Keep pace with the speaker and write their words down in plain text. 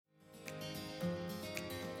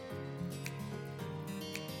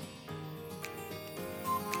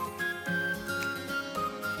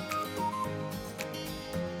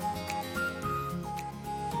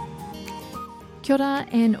Kia ora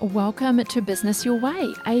and welcome to Business Your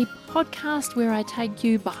Way, a podcast where I take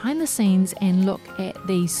you behind the scenes and look at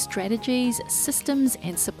the strategies, systems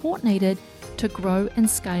and support needed to grow and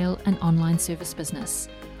scale an online service business.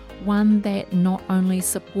 One that not only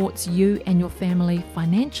supports you and your family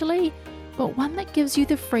financially, but one that gives you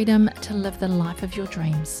the freedom to live the life of your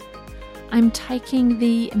dreams. I'm taking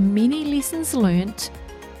the many lessons learnt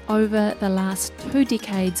over the last 2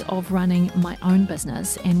 decades of running my own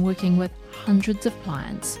business and working with hundreds of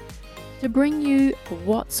clients to bring you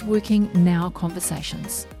what's working now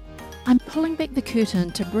conversations. I'm pulling back the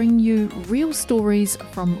curtain to bring you real stories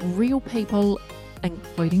from real people,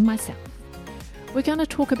 including myself. We're going to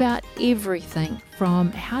talk about everything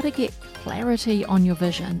from how to get clarity on your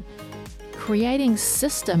vision, creating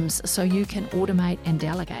systems so you can automate and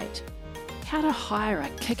delegate, how to hire a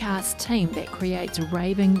kick-ass team that creates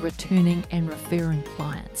raving, returning and referring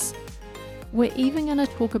clients. We're even going to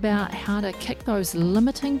talk about how to kick those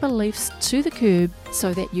limiting beliefs to the curb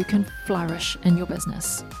so that you can flourish in your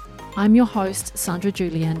business. I'm your host, Sandra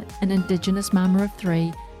Julian, an Indigenous mama of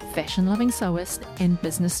 3, fashion-loving sewist and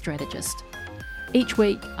business strategist. Each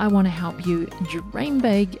week, I want to help you dream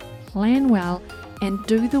big, plan well, and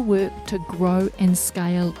do the work to grow and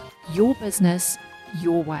scale your business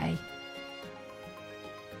your way.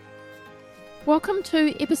 Welcome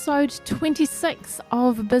to episode 26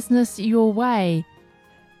 of Business Your Way.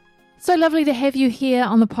 So lovely to have you here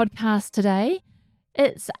on the podcast today.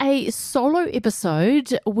 It's a solo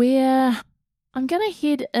episode where I'm going to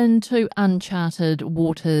head into uncharted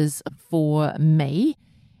waters for me.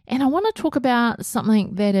 And I want to talk about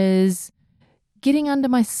something that is getting under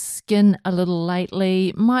my skin a little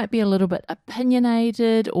lately, might be a little bit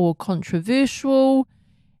opinionated or controversial,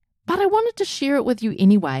 but I wanted to share it with you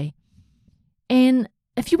anyway. And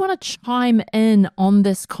if you want to chime in on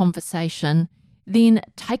this conversation, then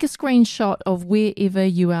take a screenshot of wherever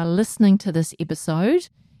you are listening to this episode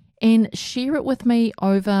and share it with me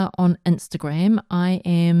over on Instagram. I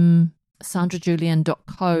am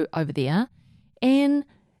sandrajulian.co over there. And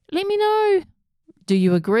let me know, do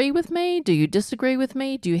you agree with me? Do you disagree with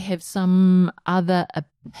me? Do you have some other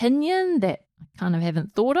opinion that I kind of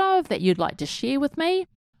haven't thought of that you'd like to share with me?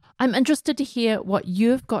 I'm interested to hear what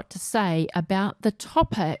you've got to say about the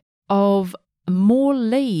topic of more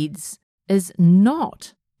leads is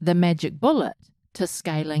not the magic bullet to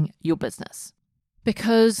scaling your business.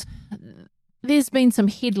 Because there's been some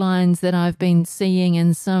headlines that I've been seeing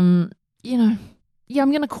and some, I'm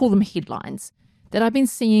going to call them headlines that I've been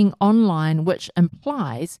seeing online, which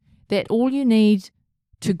implies that all you need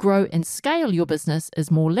to grow and scale your business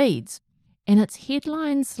is more leads. And it's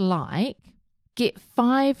headlines like, get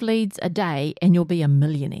 5 leads a day and you'll be a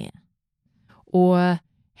millionaire. Or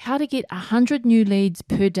how to get 100 new leads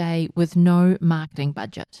per day with no marketing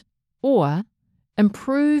budget. Or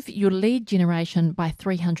improve your lead generation by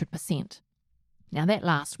 300%. Now that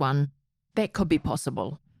last one, that could be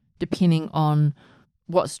possible depending on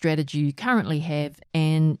what strategy you currently have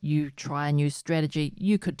and you try a new strategy,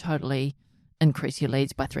 you could totally increase your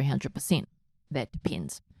leads by 300%. That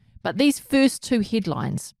depends. But these first 2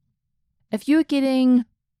 headlines, if you're getting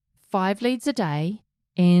 5 leads a day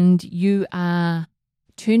and you are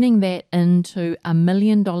turning that into $1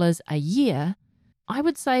 million a year, I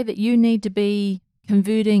would say that you need to be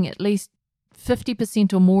converting at least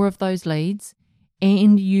 50% or more of those leads,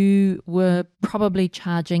 and you were probably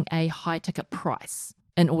charging a high ticket price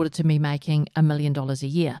in order to be making $1 million a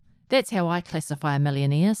year. That's how I classify a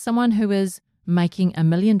millionaire, someone who is making $1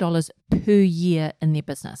 million per year in their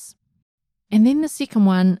business. And then the second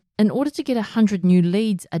one, in order to get 100 new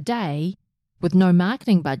leads a day with no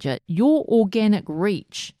marketing budget, your organic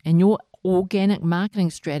reach and your organic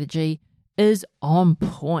marketing strategy is on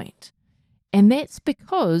point. And that's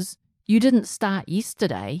because you didn't start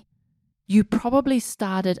yesterday. You probably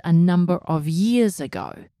started a number of years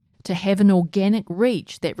ago to have an organic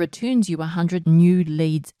reach that returns you 100 new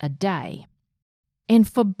leads a day. And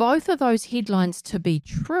for both of those headlines to be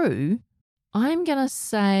true, I'm going to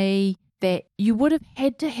say that you would have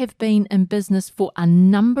had to have been in business for a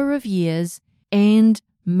number of years and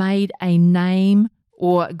made a name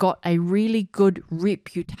or got a really good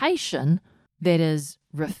reputation that is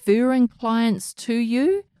referring clients to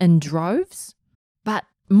you in droves. But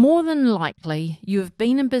more than likely, you have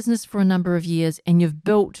been in business for a number of years and you've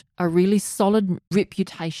built a really solid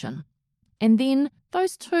reputation. And then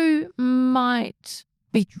those 2 might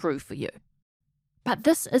be true for you. But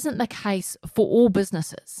this isn't the case for all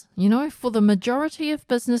businesses. For the majority of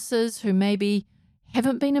businesses who maybe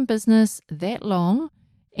haven't been in business that long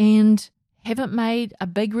and haven't made a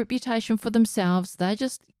big reputation for themselves, they're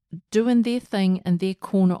just doing their thing in their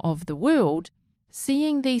corner of the world,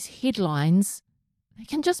 seeing these headlines, they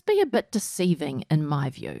can just be a bit deceiving in my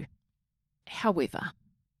view. However,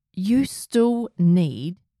 you still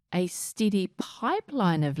need a steady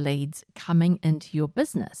pipeline of leads coming into your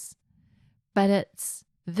business. But it's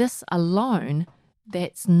this alone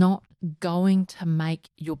that's not going to make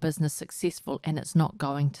your business successful, and it's not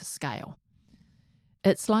going to scale.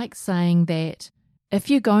 It's like saying that if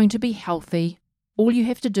you're going to be healthy, all you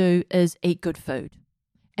have to do is eat good food.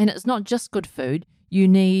 And it's not just good food. You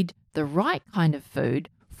need the right kind of food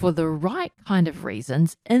for the right kind of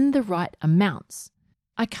reasons in the right amounts,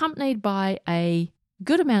 accompanied by a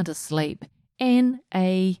good amount of sleep and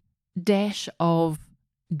a dash of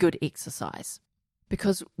good exercise.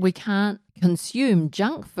 Because we can't consume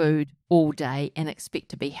junk food all day and expect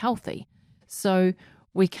to be healthy. So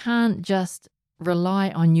we can't just rely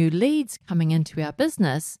on new leads coming into our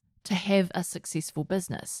business to have a successful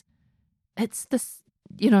business. It's this,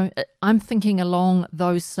 I'm thinking along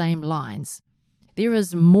those same lines. There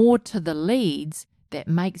is more to the leads that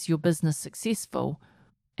makes your business successful.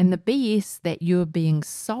 And the BS that you're being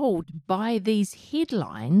sold by these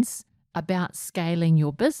headlines about scaling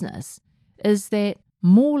your business is that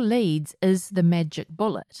more leads is the magic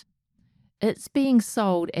bullet. It's being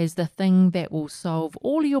sold as the thing that will solve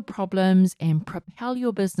all your problems and propel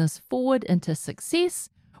your business forward into success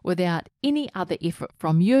without any other effort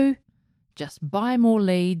from you. Just buy more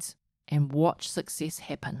leads and watch success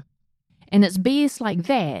happen. And it's BS like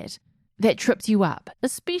that that trips you up,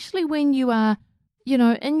 especially when you are,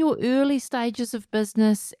 in your early stages of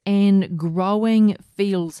business and growing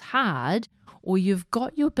feels hard, or you've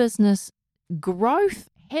got your business growth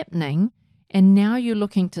happening and now you're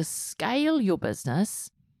looking to scale your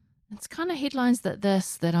business. It's kind of headlines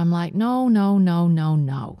that I'm like, no.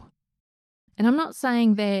 And I'm not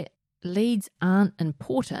saying that leads aren't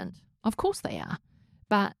important. Of course they are.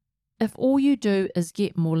 But if all you do is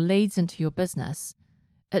get more leads into your business,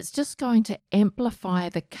 it's just going to amplify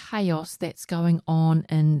the chaos that's going on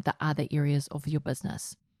in the other areas of your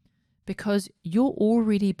business. Because you're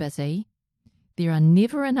already busy. There are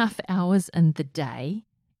never enough hours in the day.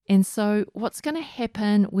 And so what's going to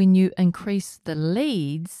happen when you increase the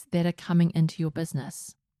leads that are coming into your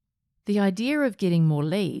business? The idea of getting more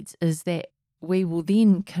leads is that we will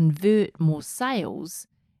then convert more sales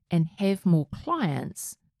and have more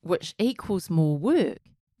clients, which equals more work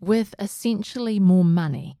with essentially more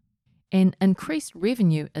money. And increased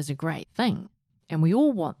revenue is a great thing, and we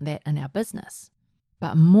all want that in our business.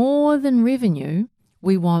 But more than revenue,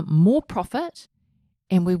 we want more profit,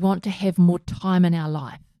 and we want to have more time in our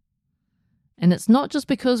life. And it's not just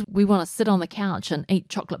because we want to sit on the couch and eat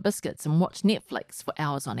chocolate biscuits and watch Netflix for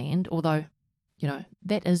hours on end, although,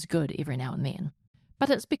 that is good every now and then. But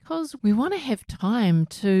it's because we want to have time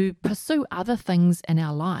to pursue other things in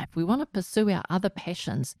our life. We want to pursue our other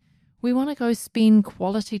passions. We want to go spend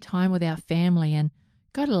quality time with our family and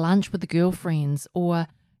go to lunch with the girlfriends, or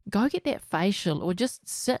go get that facial, or just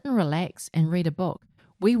sit and relax and read a book.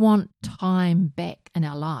 We want time back in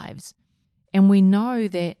our lives. And we know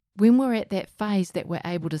that when we're at that phase that we're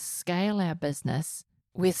able to scale our business,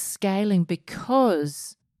 we're scaling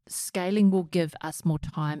because scaling will give us more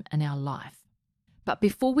time in our life. But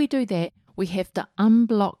before we do that, we have to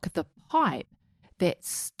unblock the pipe that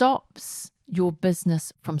stops your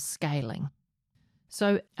business from scaling.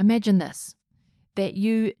 So imagine this, that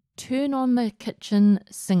you turn on the kitchen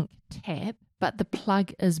sink tap, but the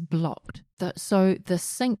plug is blocked. So the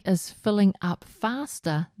sink is filling up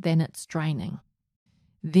faster than it's draining.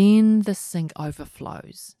 Then the sink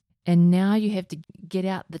overflows. And now you have to get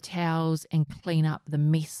out the towels and clean up the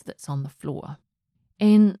mess that's on the floor.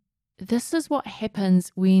 And this is what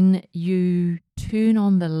happens when you turn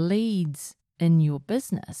on the leads in your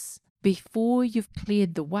business before you've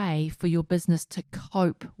cleared the way for your business to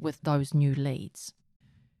cope with those new leads.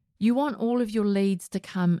 You want all of your leads to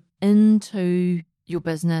come into your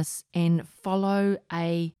business and follow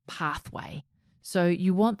a pathway. So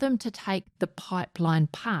you want them to take the pipeline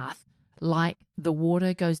path, like the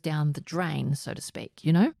water goes down the drain, so to speak,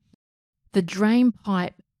 The drain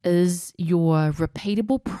pipe is your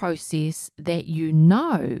repeatable process that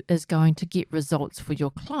is going to get results for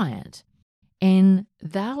your client. And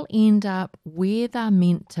they'll end up where they're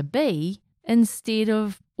meant to be instead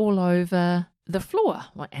of all over the floor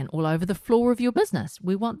and all over the floor of your business.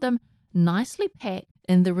 We want them nicely packed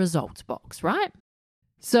in the results box, right?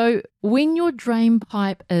 So when your drain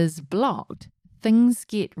pipe is blocked, things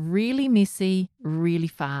get really messy really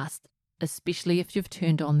fast, especially if you've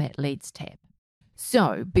turned on that leads tab.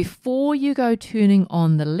 So before you go turning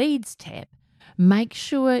on the leads tab, make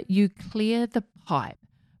sure you clear the pipe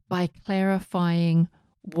by clarifying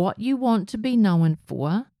what you want to be known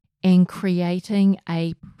for, and creating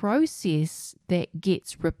a process that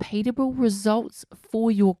gets repeatable results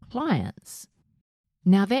for your clients.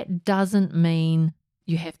 Now, that doesn't mean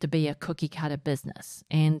you have to be a cookie cutter business.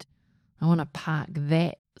 And I want to park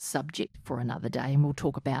that subject for another day, and we'll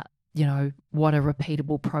talk about, what a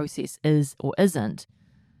repeatable process is or isn't.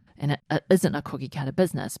 And it isn't a cookie cutter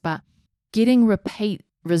business, but getting repeat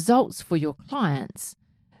results for your clients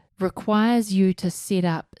requires you to set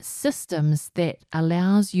up systems that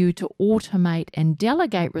allows you to automate and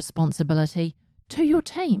delegate responsibility to your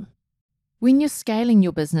team. When you're scaling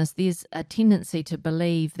your business, there's a tendency to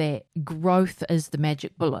believe that growth is the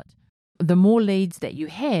magic bullet. The more leads that you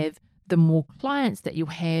have, the more clients that you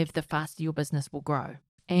have, the faster your business will grow.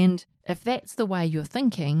 And if that's the way you're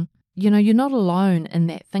thinking, you're not alone in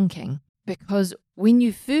that thinking, because when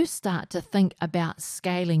you first start to think about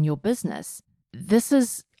scaling your business, this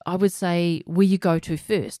is, I would say, where you go to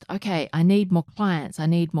first. Okay, I need more clients, I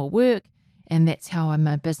need more work, and that's how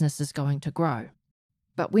my business is going to grow.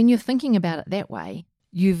 But when you're thinking about it that way,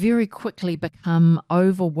 you very quickly become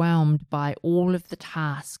overwhelmed by all of the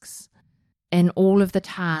tasks. And all of the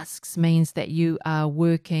tasks means that you are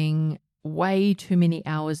working way too many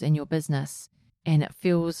hours in your business, and it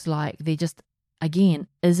feels like there just, again,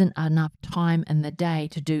 isn't enough time in the day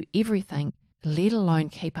to do everything, let alone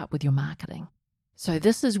keep up with your marketing. So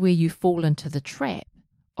this is where you fall into the trap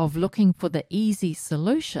of looking for the easy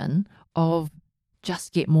solution of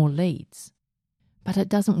just get more leads. But it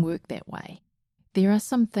doesn't work that way. There are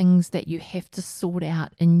some things that you have to sort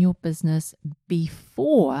out in your business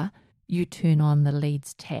before you turn on the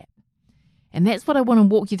leads tap. And that's what I want to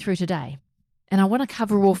walk you through today. And I want to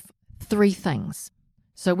cover off 3 things.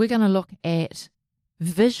 So we're going to look at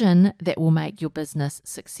vision that will make your business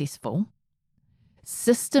successful,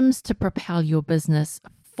 systems to propel your business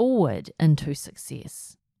forward into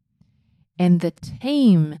success, and the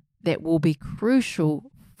team that will be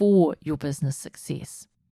crucial for your business success.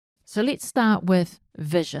 So let's start with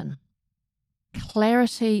vision.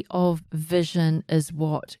 Clarity of vision is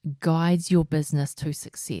what guides your business to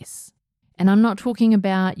success. And I'm not talking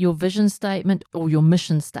about your vision statement or your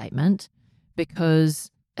mission statement, because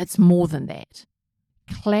it's more than that.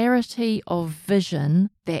 Clarity of vision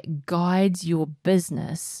that guides your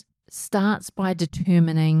business starts by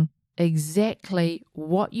determining exactly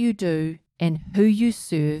what you do and who you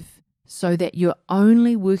serve, so that you're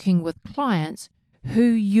only working with clients who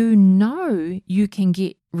you can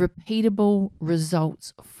get repeatable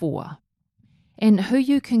results for, and who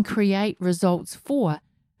you can create results for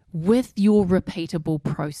with your repeatable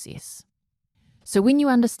process. So when you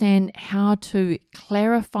understand how to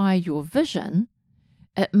clarify your vision,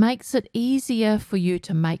 it makes it easier for you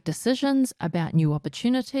to make decisions about new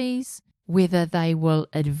opportunities, whether they will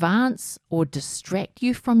advance or distract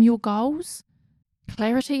you from your goals.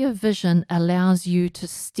 Clarity of vision allows you to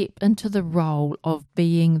step into the role of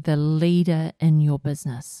being the leader in your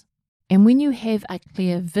business. And when you have a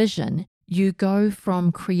clear vision, you go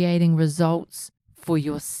from creating results for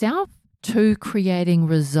yourself to creating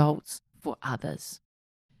results for others.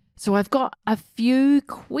 So I've got a few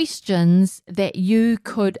questions that you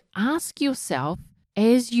could ask yourself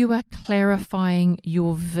as you are clarifying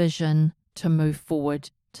your vision to move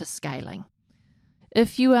forward to scaling.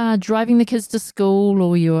 If you are driving the kids to school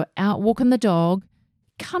or you're out walking the dog,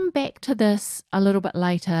 come back to this a little bit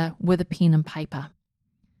later with a pen and paper.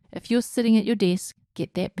 If you're sitting at your desk,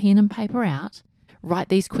 get that pen and paper out, write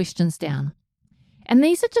these questions down. And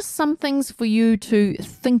these are just some things for you to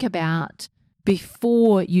think about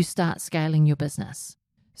before you start scaling your business.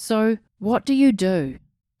 So what do you do?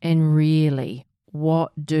 And really,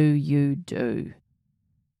 what do you do?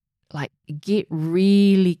 Like, get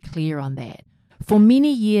really clear on that. For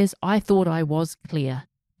many years, I thought I was clear,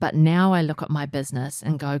 but now I look at my business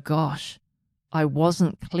and go, gosh, I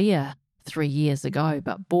wasn't clear 3 years ago,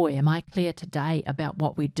 but boy, am I clear today about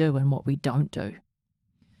what we do and what we don't do.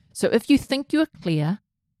 So if you think you're clear,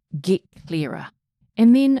 get clearer.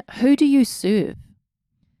 And then, who do you serve?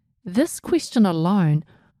 This question alone,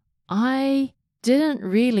 I didn't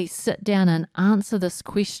really sit down and answer this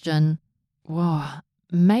question,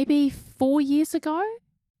 maybe 4 years ago.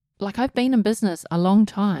 Like, I've been in business a long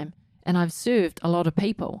time and I've served a lot of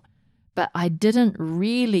people, but I didn't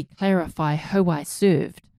really clarify who I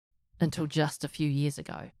served until just a few years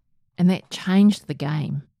ago. And that changed the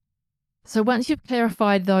game. So once you've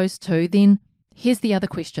clarified those two, then here's the other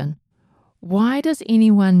question. Why does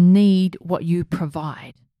anyone need what you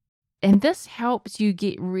provide? And this helps you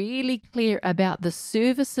get really clear about the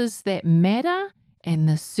services that matter and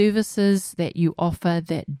the services that you offer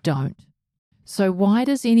that don't. So why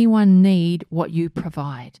does anyone need what you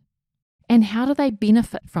provide? And how do they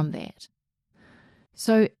benefit from that?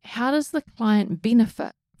 So how does the client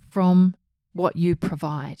benefit from what you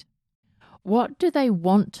provide? What do they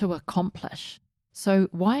want to accomplish? So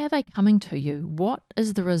why are they coming to you? What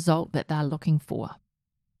is the result that they're looking for?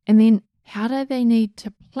 And then how do they need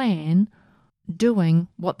to plan doing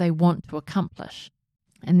what they want to accomplish?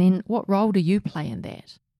 And then what role do you play in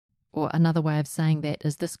that? Or another way of saying that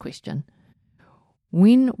is this question: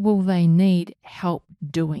 when will they need help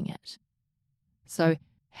doing it? So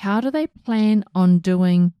how do they plan on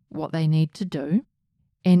doing what they need to do?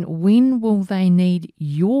 And when will they need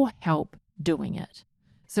your help doing it?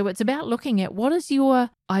 So it's about looking at what is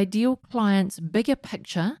your ideal client's bigger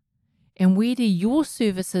picture and where do your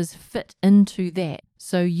services fit into that,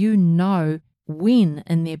 so you know when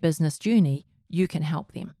in their business journey you can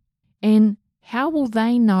help them. And how will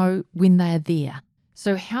they know when they're there?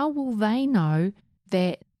 So how will they know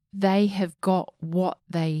that they have got what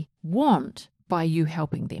they want by you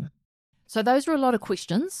helping them? So those are a lot of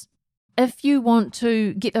questions. If you want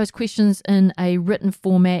to get those questions in a written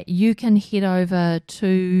format, you can head over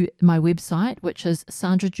to my website, which is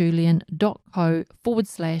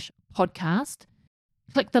sandrajulian.co/podcast.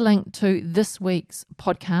 Click the link to this week's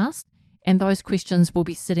podcast, and those questions will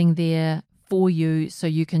be sitting there for you so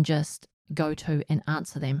you can just go to and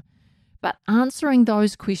answer them. But answering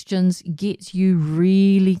those questions gets you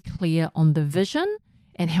really clear on the vision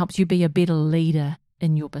and helps you be a better leader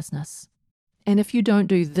in your business. And if you don't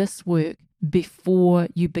do this work before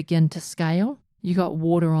you begin to scale, you got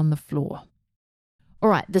water on the floor. All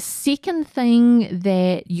right, the second thing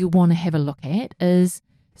that you want to have a look at is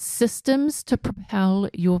systems to propel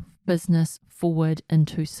your business forward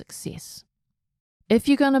into success. If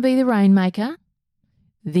you're going to be the rainmaker,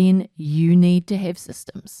 then you need to have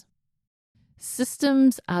systems.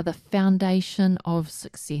 Systems are the foundation of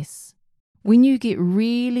success. When you get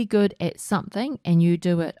really good at something and you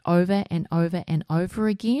do it over and over and over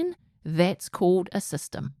again, that's called a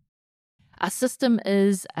system. A system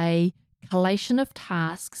is a collation of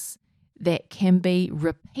tasks that can be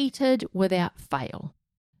repeated without fail.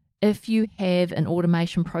 If you have an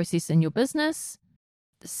automation process in your business,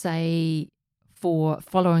 say for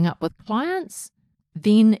following up with clients,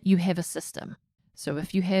 then you have a system. So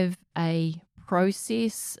if you have a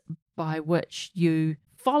process by which you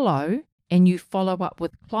follow and you follow up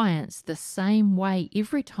with clients the same way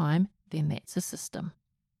every time, then that's a system.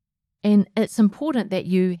 And it's important that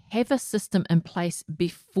you have a system in place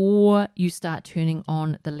before you start turning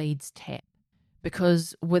on the leads tap,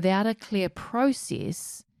 because without a clear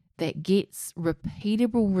process that gets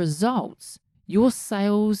repeatable results, your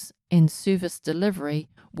sales and service delivery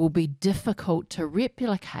will be difficult to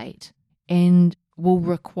replicate and will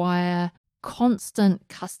require constant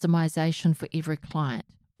customization for every client,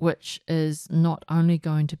 which is not only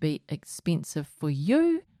going to be expensive for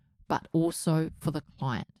you, but also for the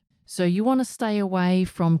client. So you want to stay away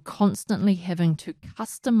from constantly having to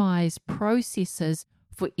customize processes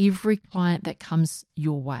for every client that comes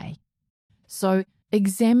your way. So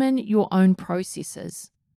examine your own processes.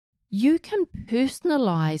 You can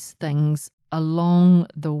personalize things along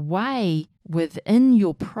the way within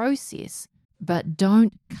your process, but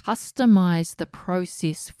don't customize the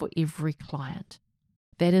process for every client.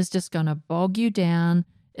 That is just going to bog you down.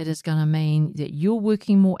 It is going to mean that you're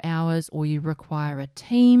working more hours, or you require a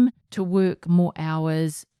team to work more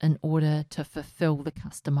hours in order to fulfill the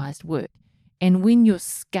customized work. And when you're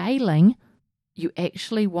scaling, you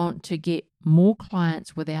actually want to get more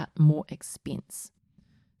clients without more expense.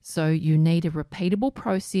 So you need a repeatable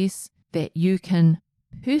process that you can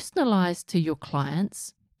personalize to your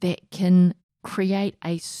clients, that can create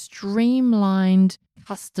a streamlined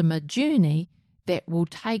customer journey that will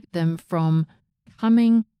take them from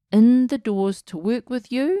coming in the doors to work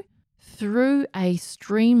with you through a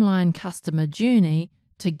streamlined customer journey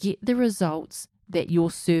to get the results that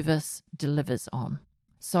your service delivers on.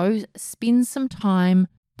 So spend some time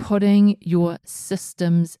putting your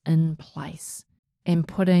systems in place and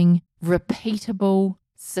putting repeatable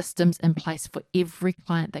systems in place for every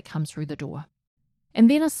client that comes through the door. And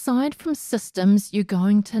then aside from systems, you're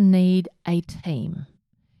going to need a team.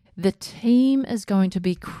 The team is going to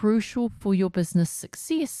be crucial for your business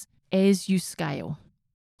success as you scale.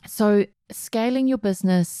 So scaling your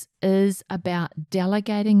business is about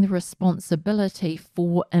delegating the responsibility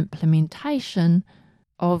for implementation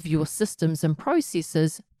of your systems and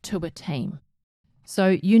processes to a team.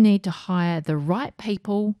 So you need to hire the right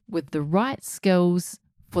people with the right skills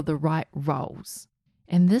for the right roles.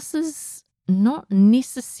 And this is not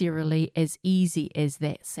necessarily as easy as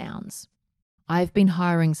that sounds. I've been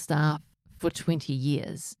hiring staff for 20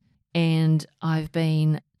 years. And I've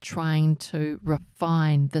been trying to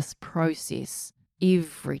refine this process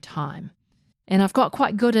every time. And I've got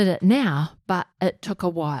quite good at it now, but it took a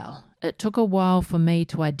while. It took a while for me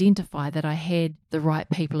to identify that I had the right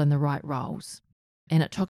people in the right roles. And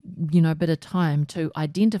it took, a bit of time to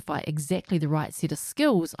identify exactly the right set of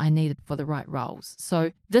skills I needed for the right roles.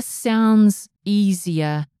 So this sounds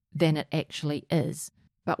easier than it actually is.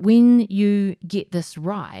 But when you get this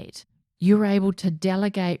right, you're able to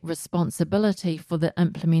delegate responsibility for the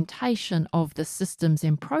implementation of the systems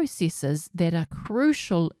and processes that are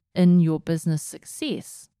crucial in your business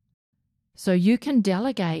success. So you can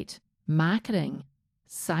delegate marketing,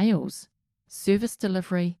 sales, service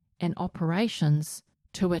delivery, and operations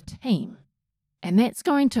to a team. And that's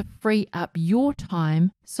going to free up your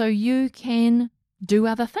time so you can do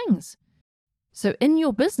other things. So in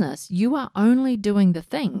your business, you are only doing the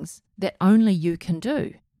things that only you can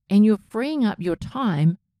do. And you're freeing up your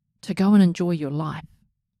time to go and enjoy your life.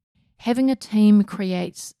 Having a team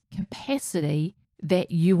creates capacity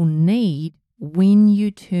that you'll need when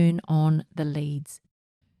you turn on the leads.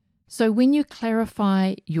 So when you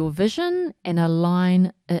clarify your vision and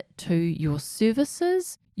align it to your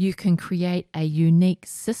services, you can create a unique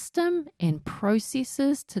system and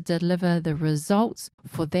processes to deliver the results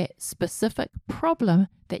for that specific problem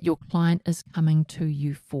that your client is coming to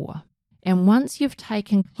you for. And once you've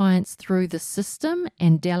taken clients through the system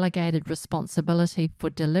and delegated responsibility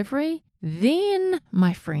for delivery, then,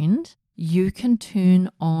 my friend, you can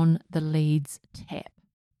turn on the leads tap.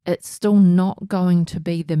 It's still not going to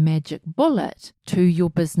be the magic bullet to your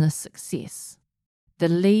business success. The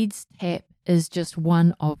leads tap is just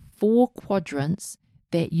one of 4 quadrants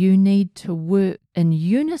that you need to work in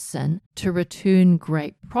unison to return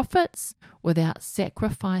great profits without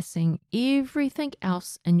sacrificing everything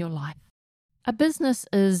else in your life. A business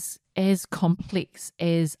is as complex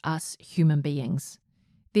as us human beings.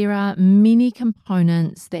 There are many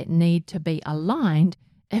components that need to be aligned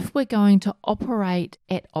if we're going to operate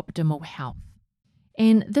at optimal health.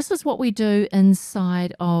 And this is what we do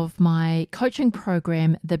inside of my coaching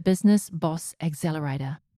program, the Business Boss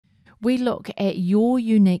Accelerator. We look at your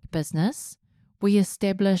unique business, we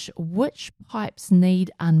establish which pipes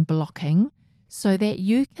need unblocking so that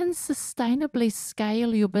you can sustainably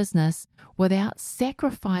scale your business without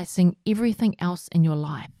sacrificing everything else in your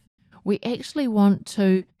life. We actually want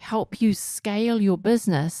to help you scale your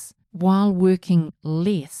business while working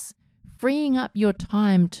less, freeing up your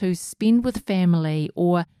time to spend with family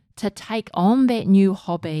or to take on that new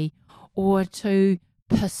hobby or to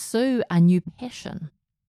pursue a new passion.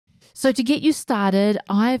 So to get you started,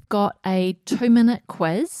 I've got a 2-minute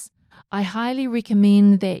quiz. I highly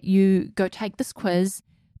recommend that you go take this quiz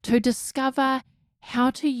to discover how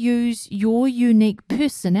to use your unique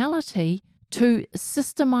personality to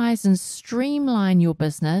systemize and streamline your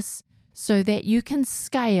business so that you can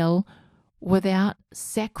scale without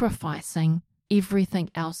sacrificing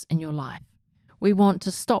everything else in your life. We want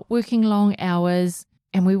to stop working long hours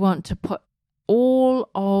and we want to put all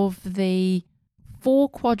of the 4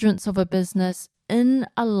 quadrants of a business in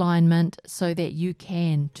alignment so that you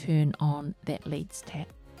can turn on that leads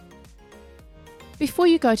tap. Before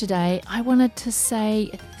you go today, I wanted to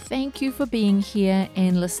say thank you for being here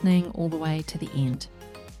and listening all the way to the end.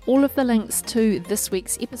 All of the links to this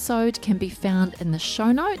week's episode can be found in the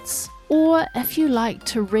show notes, or if you like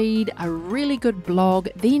to read a really good blog,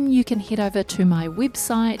 then you can head over to my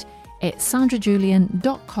website at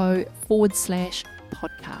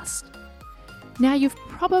sandrajulian.co/podcast. Now, you've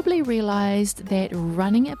probably realized that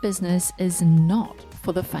running a business is not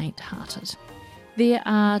for the faint-hearted. There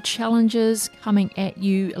are challenges coming at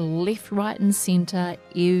you left, right, and center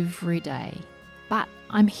every day. But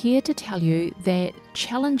I'm here to tell you that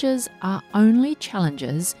challenges are only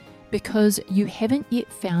challenges because you haven't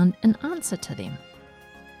yet found an answer to them.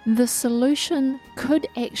 The solution could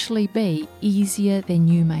actually be easier than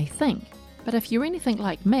you may think. But if you're anything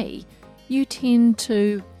like me, you tend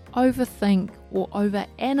to overthink or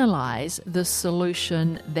overanalyze the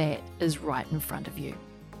solution that is right in front of you.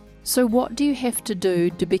 So what do you have to do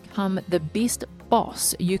to become the best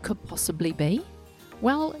boss you could possibly be?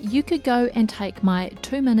 Well, you could go and take my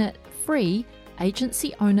 2-minute free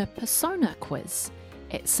agency owner persona quiz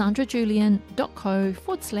at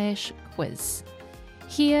sandrajulian.co/quiz.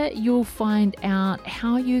 Here you'll find out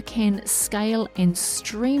how you can scale and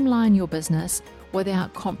streamline your business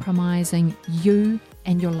without compromising you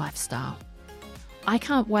and your lifestyle. I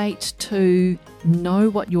can't wait to know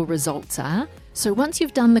what your results are. So once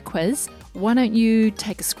you've done the quiz, why don't you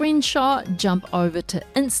take a screenshot, jump over to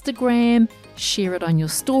Instagram, share it on your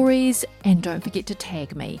stories, and don't forget to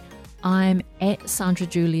tag me. I'm at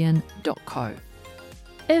sandrajulian.co.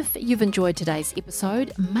 If you've enjoyed today's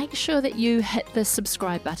episode, make sure that you hit the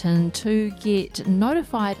subscribe button to get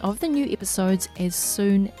notified of the new episodes as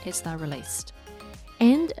soon as they're released.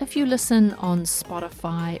 And if you listen on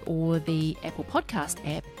Spotify or the Apple Podcast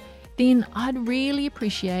app, then I'd really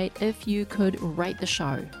appreciate if you could rate the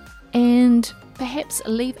show and perhaps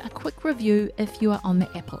leave a quick review if you are on the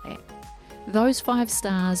Apple app. Those 5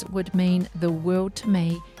 stars would mean the world to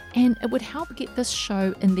me, and it would help get this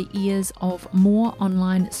show in the ears of more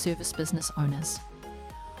online service business owners.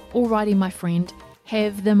 Alrighty, my friend,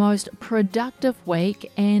 have the most productive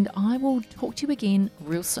week, and I will talk to you again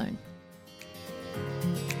real soon.